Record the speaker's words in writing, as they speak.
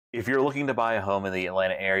If you're looking to buy a home in the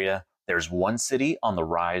Atlanta area, there's one city on the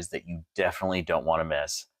rise that you definitely don't want to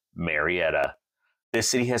miss: Marietta. This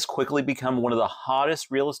city has quickly become one of the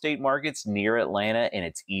hottest real estate markets near Atlanta, and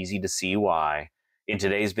it's easy to see why. In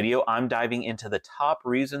today's video, I'm diving into the top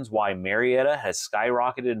reasons why Marietta has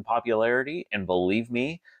skyrocketed in popularity, and believe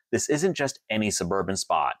me, this isn't just any suburban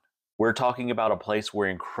spot. We're talking about a place where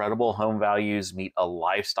incredible home values meet a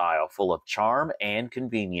lifestyle full of charm and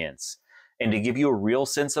convenience. And to give you a real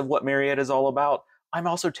sense of what Marietta is all about, I'm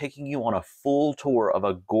also taking you on a full tour of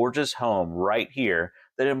a gorgeous home right here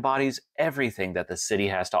that embodies everything that the city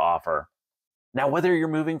has to offer. Now, whether you're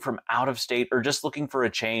moving from out of state or just looking for a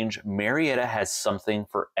change, Marietta has something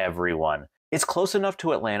for everyone. It's close enough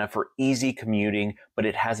to Atlanta for easy commuting, but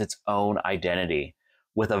it has its own identity,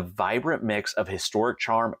 with a vibrant mix of historic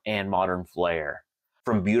charm and modern flair.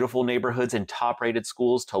 From beautiful neighborhoods and top-rated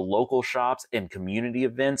schools to local shops and community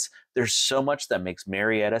events, there's so much that makes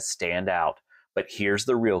Marietta stand out. But here's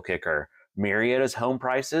the real kicker: Marietta's home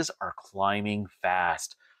prices are climbing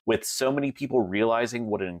fast. With so many people realizing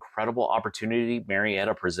what an incredible opportunity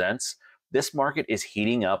Marietta presents, this market is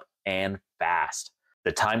heating up and fast.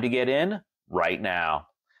 The time to get in? Right now.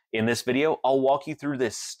 In this video, I'll walk you through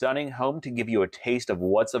this stunning home to give you a taste of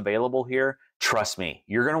what's available here. Trust me,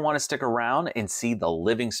 you're going to want to stick around and see the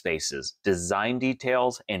living spaces, design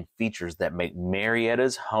details, and features that make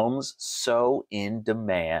Marietta's homes so in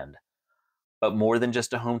demand. But more than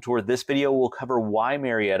just a home tour, this video will cover why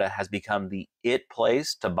Marietta has become the it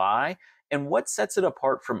place to buy and what sets it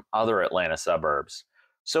apart from other Atlanta suburbs.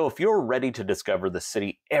 So if you're ready to discover the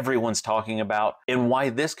city everyone's talking about and why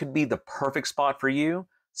this could be the perfect spot for you,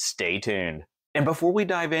 stay tuned. And before we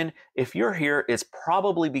dive in, if you're here, it's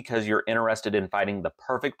probably because you're interested in finding the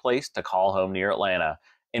perfect place to call home near Atlanta,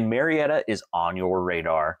 and Marietta is on your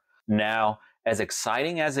radar. Now, as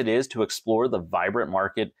exciting as it is to explore the vibrant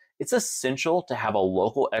market, it's essential to have a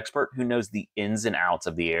local expert who knows the ins and outs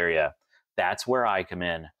of the area. That's where I come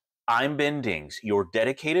in. I'm Ben Dings, your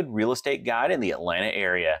dedicated real estate guide in the Atlanta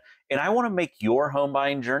area, and I want to make your home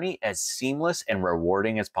buying journey as seamless and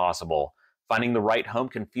rewarding as possible. Finding the right home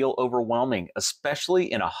can feel overwhelming,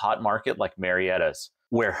 especially in a hot market like Marietta's,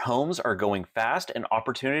 where homes are going fast and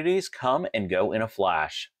opportunities come and go in a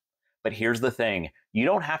flash. But here's the thing: you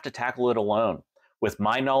don't have to tackle it alone. With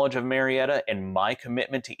my knowledge of Marietta and my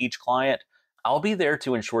commitment to each client, I'll be there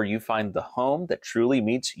to ensure you find the home that truly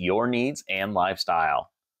meets your needs and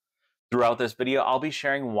lifestyle. Throughout this video, I'll be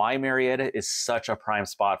sharing why Marietta is such a prime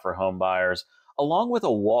spot for home buyers, along with a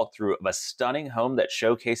walkthrough of a stunning home that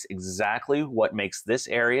showcases exactly what makes this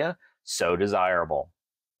area so desirable.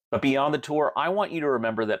 But beyond the tour, I want you to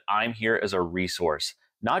remember that I'm here as a resource,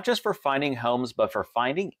 not just for finding homes, but for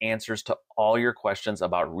finding answers to all your questions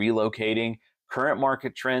about relocating, current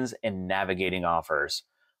market trends, and navigating offers.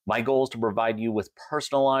 My goal is to provide you with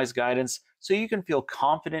personalized guidance so you can feel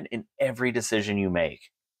confident in every decision you make.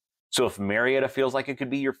 So if Marietta feels like it could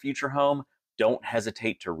be your future home, don't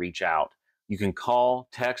hesitate to reach out. You can call,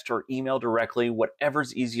 text, or email directly,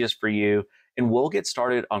 whatever's easiest for you, and we'll get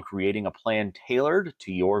started on creating a plan tailored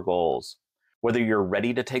to your goals. Whether you're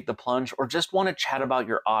ready to take the plunge or just want to chat about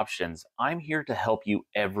your options, I'm here to help you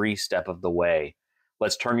every step of the way.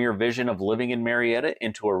 Let's turn your vision of living in Marietta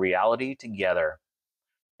into a reality together.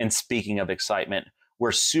 And speaking of excitement,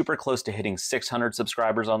 we're super close to hitting 600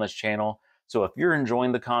 subscribers on this channel, so if you're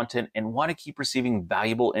enjoying the content and want to keep receiving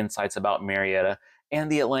valuable insights about Marietta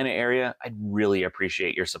and the Atlanta area, I'd really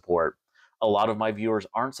appreciate your support. A lot of my viewers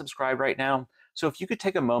aren't subscribed right now, so if you could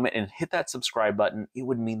take a moment and hit that subscribe button, it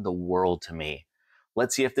would mean the world to me.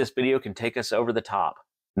 Let's see if this video can take us over the top.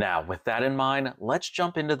 Now, with that in mind, let's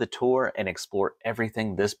jump into the tour and explore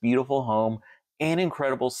everything this beautiful home and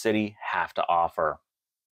incredible city have to offer.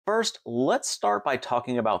 First, let's start by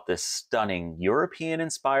talking about this stunning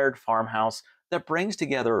European-inspired farmhouse that brings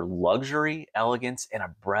together luxury, elegance, and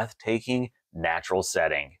a breathtaking natural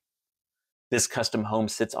setting. This custom home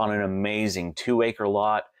sits on an amazing 2-acre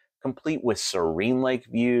lot, complete with serene lake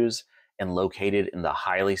views, and located in the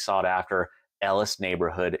highly sought-after Ellis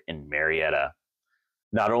neighborhood in Marietta.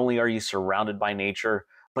 Not only are you surrounded by nature,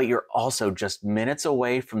 but you're also just minutes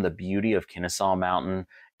away from the beauty of Kennesaw Mountain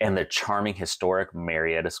and the charming historic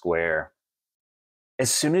Marietta Square.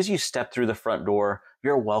 As soon as you step through the front door,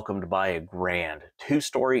 you're welcomed by a grand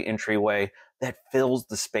 2-story entryway that fills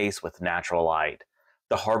the space with natural light.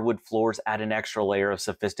 The hardwood floors add an extra layer of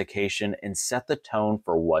sophistication and set the tone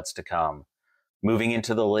for what's to come. Moving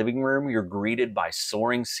into the living room, you're greeted by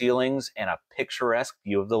soaring ceilings and a picturesque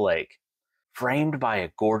view of the lake, framed by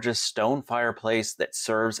a gorgeous stone fireplace that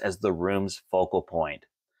serves as the room's focal point.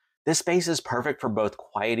 This space is perfect for both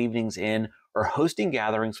quiet evenings in or hosting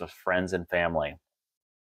gatherings with friends and family.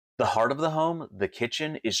 The heart of the home, the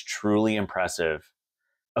kitchen, is truly impressive.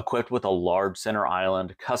 Equipped with a large center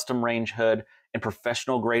island, custom range hood, and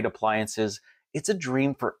professional grade appliances, it's a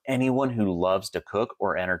dream for anyone who loves to cook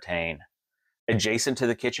or entertain. Adjacent to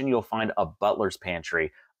the kitchen, you'll find a butler's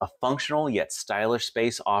pantry, a functional yet stylish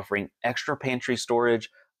space offering extra pantry storage,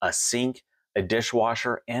 a sink, a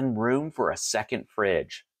dishwasher, and room for a second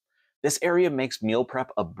fridge. This area makes meal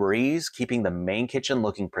prep a breeze, keeping the main kitchen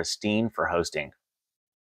looking pristine for hosting.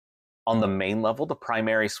 On the main level, the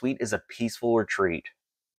primary suite is a peaceful retreat.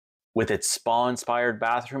 With its spa-inspired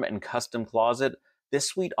bathroom and custom closet, this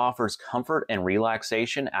suite offers comfort and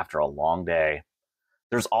relaxation after a long day.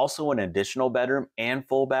 There's also an additional bedroom and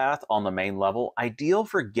full bath on the main level, ideal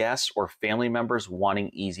for guests or family members wanting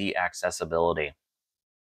easy accessibility.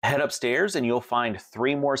 Head upstairs and you'll find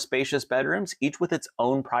 3 more spacious bedrooms, each with its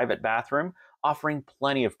own private bathroom, offering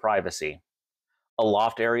plenty of privacy. A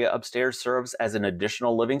loft area upstairs serves as an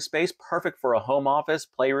additional living space, perfect for a home office,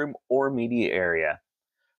 playroom, or media area.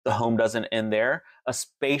 The home doesn't end there. A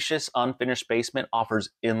spacious, unfinished basement offers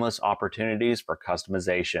endless opportunities for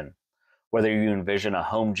customization. Whether you envision a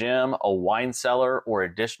home gym, a wine cellar, or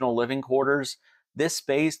additional living quarters, this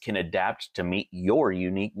space can adapt to meet your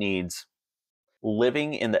unique needs.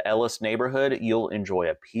 Living in the Ellis neighborhood, you'll enjoy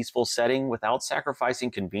a peaceful setting without sacrificing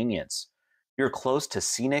convenience. You're close to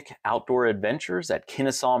scenic outdoor adventures at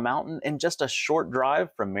Kennesaw Mountain and just a short drive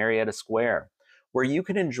from Marietta Square, where you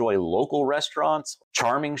can enjoy local restaurants,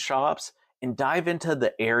 charming shops, and dive into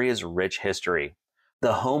the area's rich history.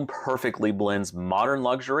 The home perfectly blends modern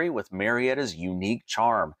luxury with Marietta's unique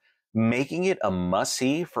charm, making it a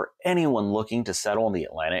must-see for anyone looking to settle in the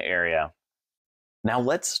Atlanta area. Now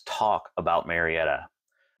let's talk about Marietta.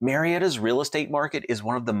 Marietta's real estate market is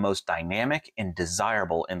one of the most dynamic and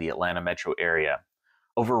desirable in the Atlanta metro area.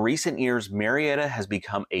 Over recent years, Marietta has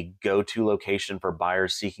become a go-to location for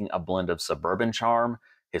buyers seeking a blend of suburban charm,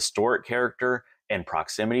 historic character, and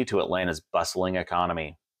proximity to Atlanta's bustling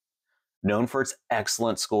economy. Known for its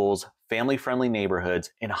excellent schools, family-friendly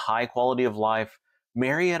neighborhoods, and high quality of life,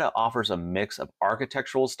 Marietta offers a mix of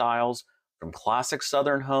architectural styles, from classic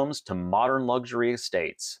Southern homes to modern luxury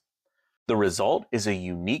estates. The result is a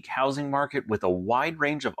unique housing market with a wide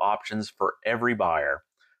range of options for every buyer,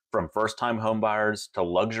 from first-time homebuyers to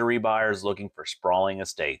luxury buyers looking for sprawling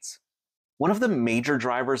estates. One of the major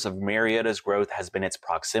drivers of Marietta's growth has been its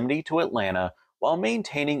proximity to Atlanta while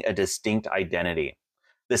maintaining a distinct identity.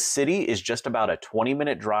 The city is just about a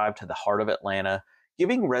 20-minute drive to the heart of Atlanta,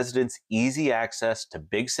 giving residents easy access to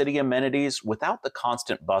big city amenities without the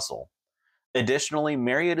constant bustle. Additionally,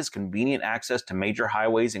 Marietta's convenient access to major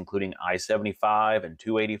highways including I-75 and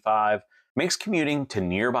 285 makes commuting to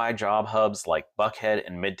nearby job hubs like Buckhead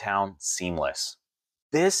and Midtown seamless.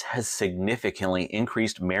 This has significantly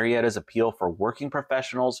increased Marietta's appeal for working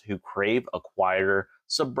professionals who crave a quieter,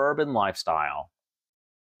 suburban lifestyle.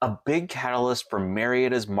 A big catalyst for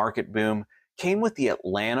Marietta's market boom came with the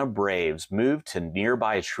Atlanta Braves' move to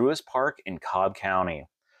nearby Truist Park in Cobb County.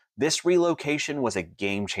 This relocation was a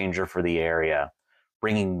game changer for the area,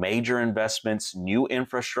 bringing major investments, new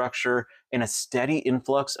infrastructure, and a steady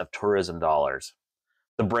influx of tourism dollars.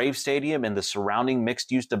 The Brave Stadium and the surrounding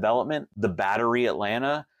mixed-use development, the Battery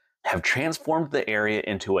Atlanta, have transformed the area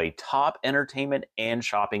into a top entertainment and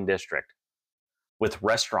shopping district. With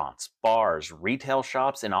restaurants, bars, retail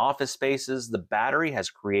shops, and office spaces, the Battery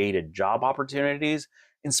has created job opportunities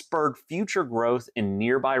and spurred future growth in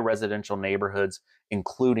nearby residential neighborhoods,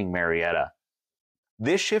 including Marietta.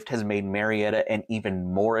 This shift has made Marietta an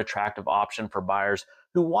even more attractive option for buyers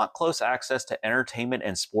who want close access to entertainment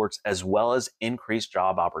and sports as well as increased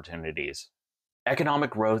job opportunities.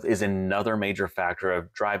 Economic growth is another major factor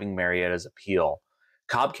of driving Marietta's appeal.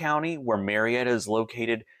 Cobb County, where Marietta is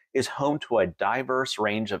located, is home to a diverse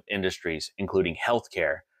range of industries, including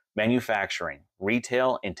healthcare, manufacturing,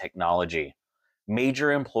 retail, and technology.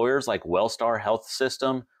 Major employers like Wellstar Health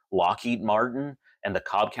System, Lockheed Martin, and the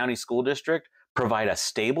Cobb County School District provide a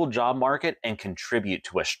stable job market and contribute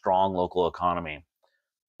to a strong local economy.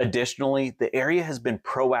 Additionally, the area has been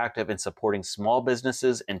proactive in supporting small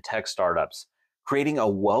businesses and tech startups, creating a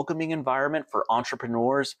welcoming environment for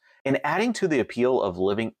entrepreneurs and adding to the appeal of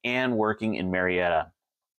living and working in Marietta.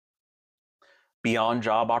 Beyond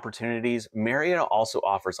job opportunities, Marietta also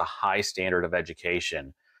offers a high standard of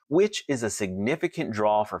education, which is a significant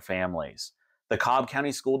draw for families. The Cobb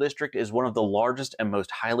County School District is one of the largest and most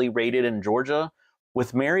highly rated in Georgia,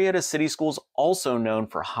 with Marietta City Schools also known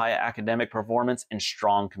for high academic performance and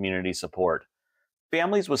strong community support.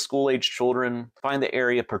 Families with school-aged children find the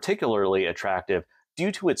area particularly attractive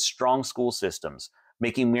due to its strong school systems,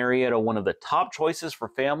 making Marietta one of the top choices for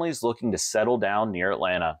families looking to settle down near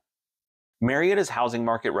Atlanta. Marietta's housing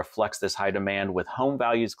market reflects this high demand, with home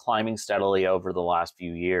values climbing steadily over the last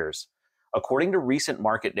few years. According to recent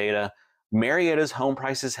market data, Marietta's home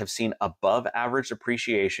prices have seen above average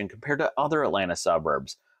appreciation compared to other Atlanta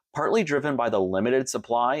suburbs, partly driven by the limited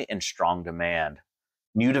supply and strong demand.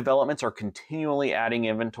 New developments are continually adding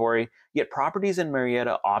inventory, yet properties in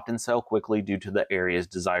Marietta often sell quickly due to the area's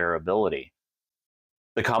desirability.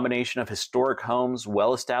 The combination of historic homes,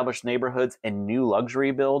 well-established neighborhoods, and new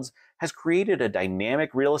luxury builds has created a dynamic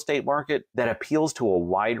real estate market that appeals to a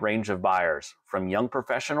wide range of buyers, from young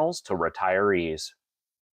professionals to retirees.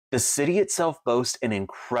 The city itself boasts an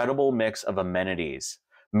incredible mix of amenities.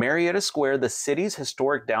 Marietta Square, the city's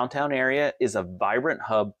historic downtown area, is a vibrant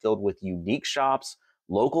hub filled with unique shops,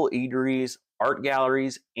 local eateries, art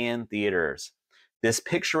galleries, and theaters. This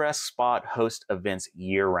picturesque spot hosts events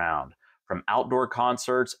year-round, from outdoor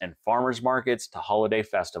concerts and farmers markets to holiday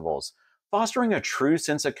festivals, fostering a true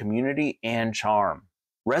sense of community and charm.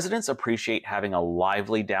 Residents appreciate having a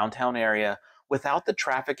lively downtown area without the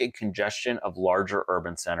traffic and congestion of larger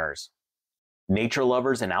urban centers. Nature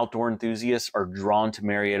lovers and outdoor enthusiasts are drawn to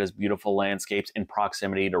Marietta's beautiful landscapes in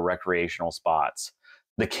proximity to recreational spots.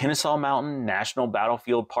 The Kennesaw Mountain National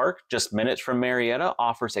Battlefield Park, just minutes from Marietta,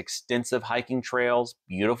 offers extensive hiking trails,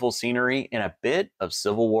 beautiful scenery, and a bit of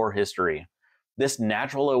Civil War history. This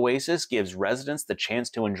natural oasis gives residents the chance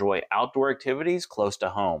to enjoy outdoor activities close to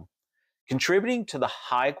home, contributing to the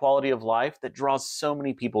high quality of life that draws so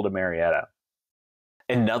many people to Marietta.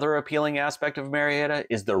 Another appealing aspect of Marietta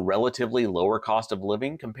is the relatively lower cost of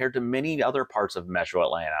living compared to many other parts of Metro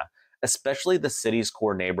Atlanta, especially the city's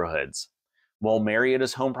core neighborhoods. While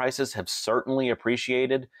Marietta's home prices have certainly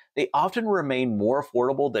appreciated, they often remain more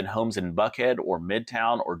affordable than homes in Buckhead or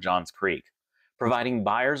Midtown or Johns Creek, providing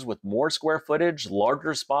buyers with more square footage,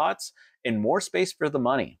 larger spots, and more space for the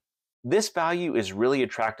money. This value is really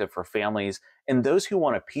attractive for families and those who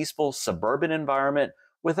want a peaceful suburban environment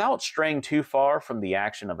without straying too far from the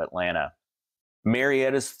action of Atlanta.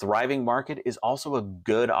 Marietta's thriving market is also a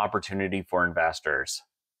good opportunity for investors.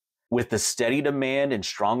 With the steady demand and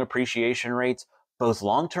strong appreciation rates, both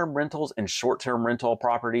long-term rentals and short-term rental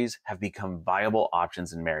properties have become viable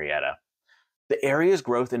options in Marietta. The area's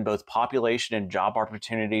growth in both population and job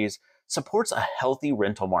opportunities supports a healthy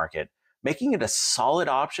rental market, making it a solid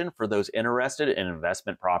option for those interested in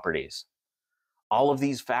investment properties. All of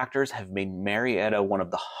these factors have made Marietta one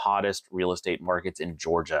of the hottest real estate markets in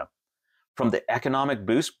Georgia. From the economic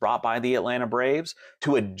boost brought by the Atlanta Braves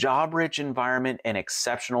to a job-rich environment and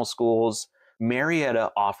exceptional schools,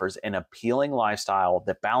 Marietta offers an appealing lifestyle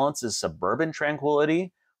that balances suburban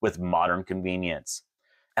tranquility with modern convenience.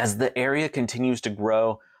 As the area continues to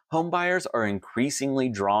grow, homebuyers are increasingly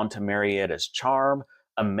drawn to Marietta's charm,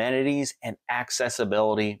 amenities, and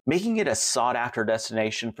accessibility, making it a sought-after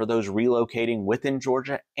destination for those relocating within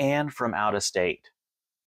Georgia and from out of state.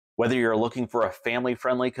 Whether you're looking for a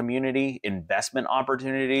family-friendly community, investment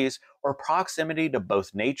opportunities, or proximity to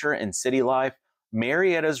both nature and city life,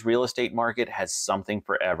 Marietta's real estate market has something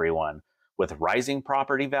for everyone. With rising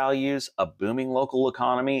property values, a booming local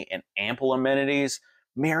economy, and ample amenities,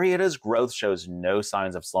 Marietta's growth shows no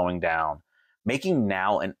signs of slowing down, making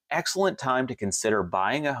now an excellent time to consider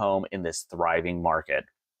buying a home in this thriving market.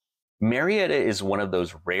 Marietta is one of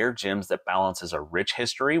those rare gems that balances a rich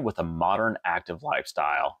history with a modern, active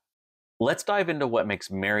lifestyle. Let's dive into what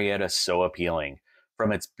makes Marietta so appealing,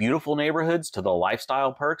 from its beautiful neighborhoods to the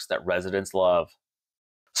lifestyle perks that residents love.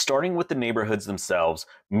 Starting with the neighborhoods themselves,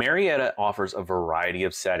 Marietta offers a variety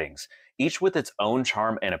of settings, each with its own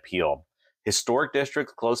charm and appeal. Historic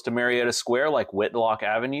districts close to Marietta Square, like Whitlock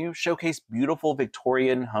Avenue, showcase beautiful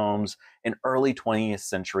Victorian homes and early 20th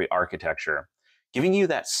century architecture, giving you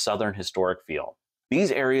that Southern historic feel.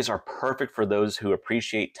 These areas are perfect for those who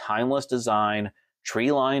appreciate timeless design,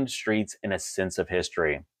 tree-lined streets, and a sense of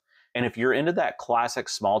history. And if you're into that classic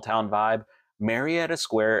small-town vibe, Marietta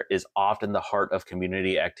Square is often the heart of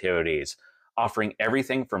community activities, offering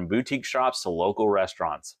everything from boutique shops to local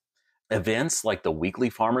restaurants. Events like the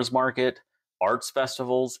weekly farmers market, arts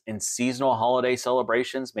festivals, and seasonal holiday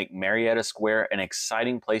celebrations make Marietta Square an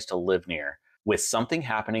exciting place to live near, with something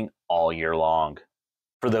happening all year long.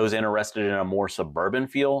 For those interested in a more suburban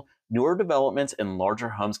feel, newer developments and larger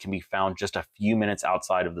homes can be found just a few minutes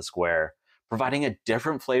outside of the square, providing a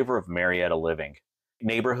different flavor of Marietta living.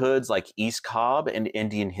 Neighborhoods like East Cobb and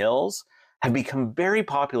Indian Hills have become very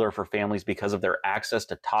popular for families because of their access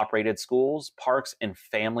to top-rated schools, parks, and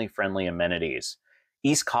family-friendly amenities.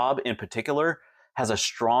 East Cobb, in particular, has a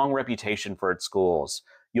strong reputation for its schools,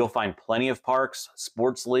 You'll find plenty of parks,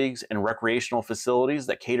 sports leagues, and recreational facilities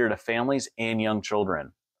that cater to families and young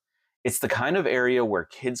children. It's the kind of area where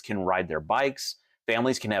kids can ride their bikes,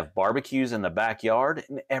 families can have barbecues in the backyard,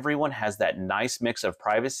 and everyone has that nice mix of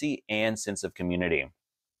privacy and sense of community.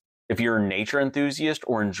 If you're a nature enthusiast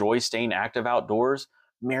or enjoy staying active outdoors,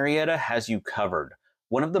 Marietta has you covered.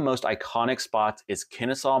 One of the most iconic spots is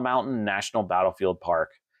Kennesaw Mountain National Battlefield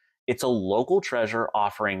Park. It's a local treasure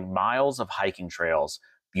offering miles of hiking trails,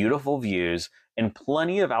 beautiful views, and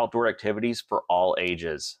plenty of outdoor activities for all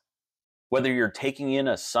ages. Whether you're taking in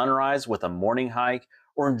a sunrise with a morning hike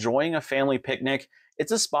or enjoying a family picnic,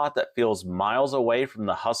 it's a spot that feels miles away from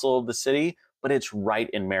the hustle of the city, but it's right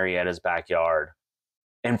in Marietta's backyard.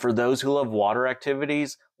 And for those who love water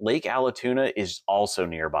activities, Lake Allatoona is also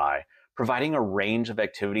nearby, providing a range of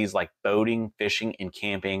activities like boating, fishing, and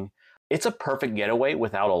camping. It's a perfect getaway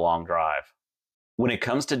without a long drive. When it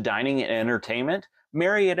comes to dining and entertainment,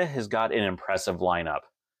 Marietta has got an impressive lineup.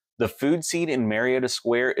 The food scene in Marietta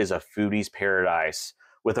Square is a foodie's paradise.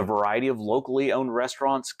 With a variety of locally owned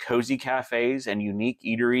restaurants, cozy cafes, and unique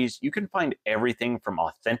eateries, you can find everything from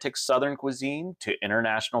authentic Southern cuisine to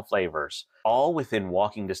international flavors, all within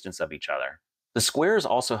walking distance of each other. The square is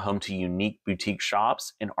also home to unique boutique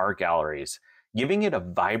shops and art galleries, giving it a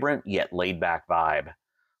vibrant yet laid-back vibe.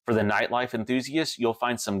 For the nightlife enthusiast, you'll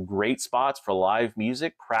find some great spots for live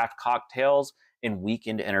music, craft cocktails, and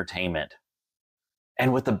weekend entertainment.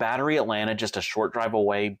 And with the Battery Atlanta just a short drive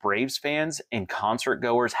away, Braves fans and concert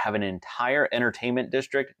goers have an entire entertainment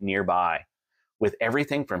district nearby, with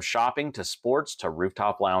everything from shopping to sports to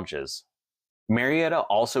rooftop lounges. Marietta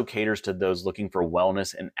also caters to those looking for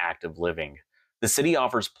wellness and active living. The city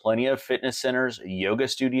offers plenty of fitness centers, yoga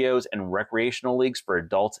studios, and recreational leagues for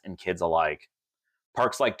adults and kids alike.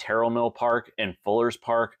 Parks like Terrell Mill Park and Fuller's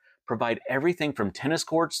Park provide everything from tennis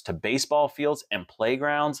courts to baseball fields and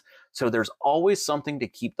playgrounds, so there's always something to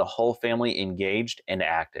keep the whole family engaged and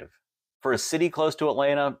active. For a city close to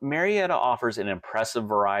Atlanta, Marietta offers an impressive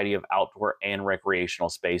variety of outdoor and recreational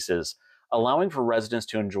spaces, allowing for residents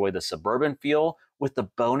to enjoy the suburban feel with the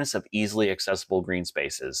bonus of easily accessible green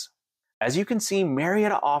spaces. As you can see,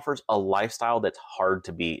 Marietta offers a lifestyle that's hard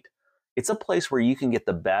to beat. It's a place where you can get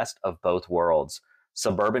the best of both worlds: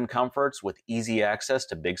 suburban comforts with easy access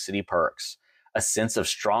to big city perks, a sense of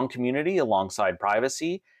strong community alongside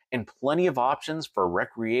privacy, and plenty of options for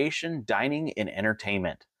recreation, dining, and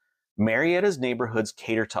entertainment. Marietta's neighborhoods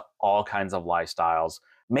cater to all kinds of lifestyles,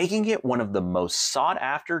 making it one of the most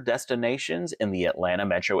sought-after destinations in the Atlanta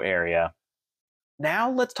metro area.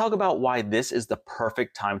 Now let's talk about why this is the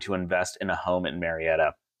perfect time to invest in a home in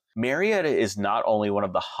Marietta. Marietta is not only one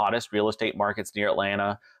of the hottest real estate markets near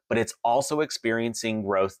Atlanta, but it's also experiencing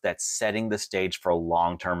growth that's setting the stage for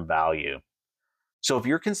long-term value. So if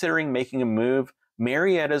you're considering making a move,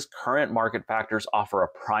 Marietta's current market factors offer a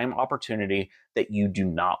prime opportunity that you do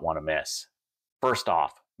not want to miss. First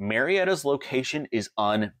off, Marietta's location is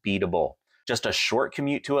unbeatable. Just a short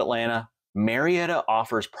commute to Atlanta, Marietta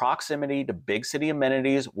offers proximity to big city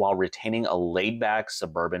amenities while retaining a laid-back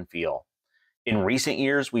suburban feel. In recent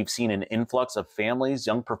years, we've seen an influx of families,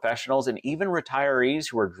 young professionals, and even retirees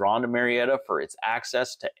who are drawn to Marietta for its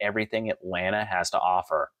access to everything Atlanta has to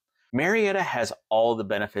offer. Marietta has all the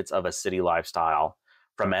benefits of a city lifestyle,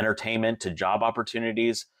 from entertainment to job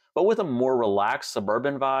opportunities, but with a more relaxed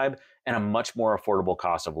suburban vibe and a much more affordable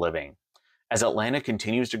cost of living. As Atlanta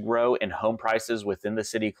continues to grow and home prices within the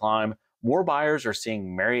city climb, more buyers are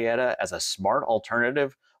seeing Marietta as a smart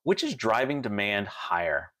alternative, which is driving demand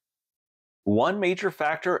higher. One major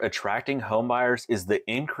factor attracting homebuyers is the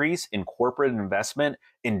increase in corporate investment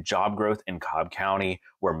in job growth in Cobb County,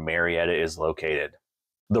 where Marietta is located.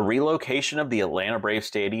 The relocation of the Atlanta Braves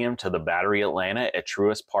Stadium to the Battery Atlanta at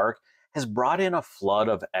Truist Park has brought in a flood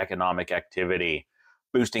of economic activity,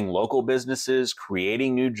 boosting local businesses,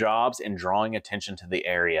 creating new jobs, and drawing attention to the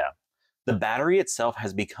area. The Battery itself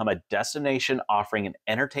has become a destination offering an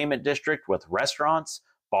entertainment district with restaurants,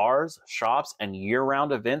 bars, shops, and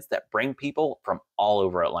year-round events that bring people from all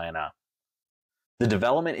over Atlanta. The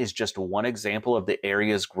development is just one example of the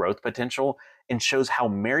area's growth potential and shows how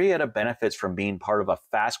Marietta benefits from being part of a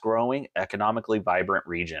fast-growing, economically vibrant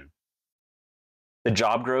region. The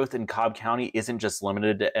job growth in Cobb County isn't just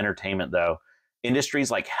limited to entertainment, though.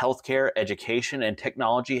 Industries like healthcare, education, and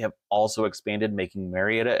technology have also expanded, making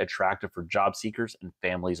Marietta attractive for job seekers and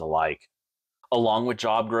families alike. Along with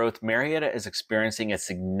job growth, Marietta is experiencing a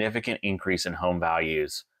significant increase in home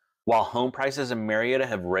values. While home prices in Marietta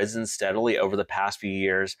have risen steadily over the past few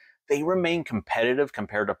years, they remain competitive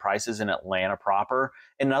compared to prices in Atlanta proper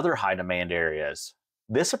and other high-demand areas.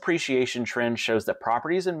 This appreciation trend shows that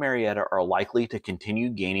properties in Marietta are likely to continue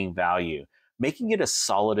gaining value, making it a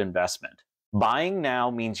solid investment. Buying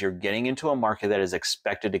now means you're getting into a market that is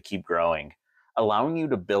expected to keep growing, allowing you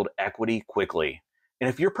to build equity quickly. And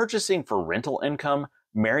if you're purchasing for rental income,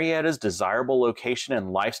 Marietta's desirable location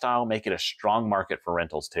and lifestyle make it a strong market for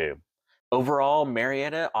rentals too. Overall,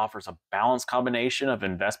 Marietta offers a balanced combination of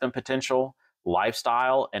investment potential,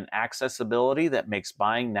 lifestyle, and accessibility that makes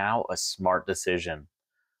buying now a smart decision.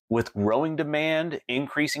 With growing demand,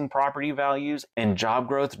 increasing property values, and job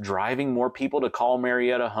growth driving more people to call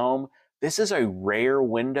Marietta home, this is a rare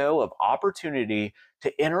window of opportunity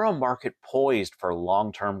to enter a market poised for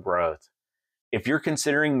long-term growth. If you're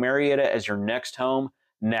considering Marietta as your next home,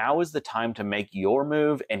 now is the time to make your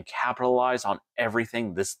move and capitalize on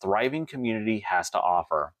everything this thriving community has to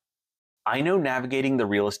offer. I know navigating the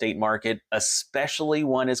real estate market, especially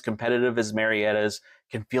one as competitive as Marietta's,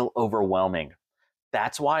 can feel overwhelming.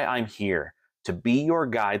 That's why I'm here, to be your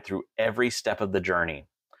guide through every step of the journey.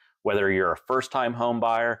 Whether you're a first-time home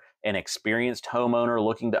buyer, an experienced homeowner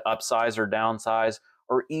looking to upsize or downsize,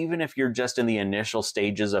 or even if you're just in the initial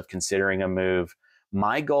stages of considering a move,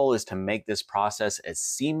 my goal is to make this process as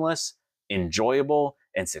seamless, enjoyable,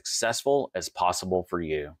 and successful as possible for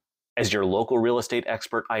you. As your local real estate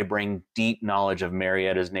expert, I bring deep knowledge of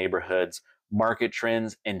Marietta's neighborhoods, market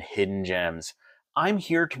trends, and hidden gems. I'm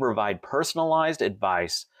here to provide personalized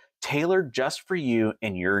advice tailored just for you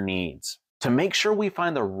and your needs, to make sure we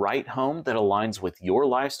find the right home that aligns with your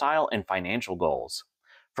lifestyle and financial goals.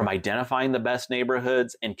 From identifying the best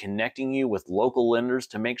neighborhoods and connecting you with local lenders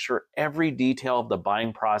to make sure every detail of the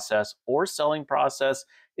buying process or selling process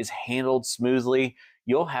is handled smoothly,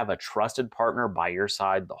 you'll have a trusted partner by your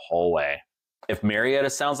side the whole way. If Marietta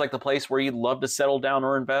sounds like the place where you'd love to settle down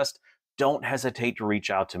or invest, don't hesitate to reach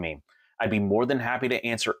out to me. I'd be more than happy to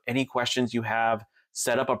answer any questions you have,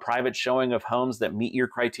 set up a private showing of homes that meet your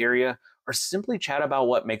criteria, or simply chat about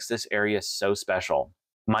what makes this area so special.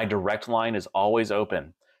 My direct line is always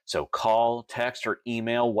open, so call, text, or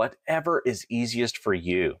email, whatever is easiest for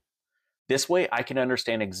you. This way I can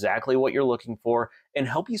understand exactly what you're looking for and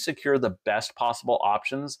help you secure the best possible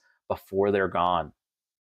options before they're gone.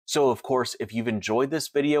 So of course, if you've enjoyed this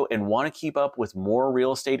video and want to keep up with more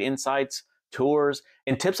real estate insights, tours,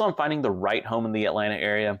 and tips on finding the right home in the Atlanta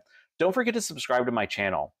area, don't forget to subscribe to my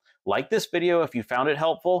channel. Like this video if you found it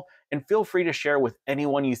helpful, and feel free to share with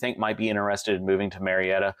anyone you think might be interested in moving to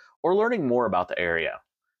Marietta or learning more about the area.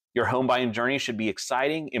 Your home buying journey should be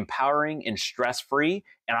exciting, empowering, and stress-free,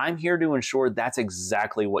 and I'm here to ensure that's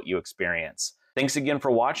exactly what you experience. Thanks again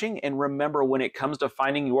for watching, and remember, when it comes to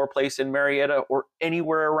finding your place in Marietta or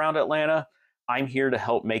anywhere around Atlanta, I'm here to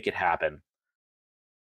help make it happen.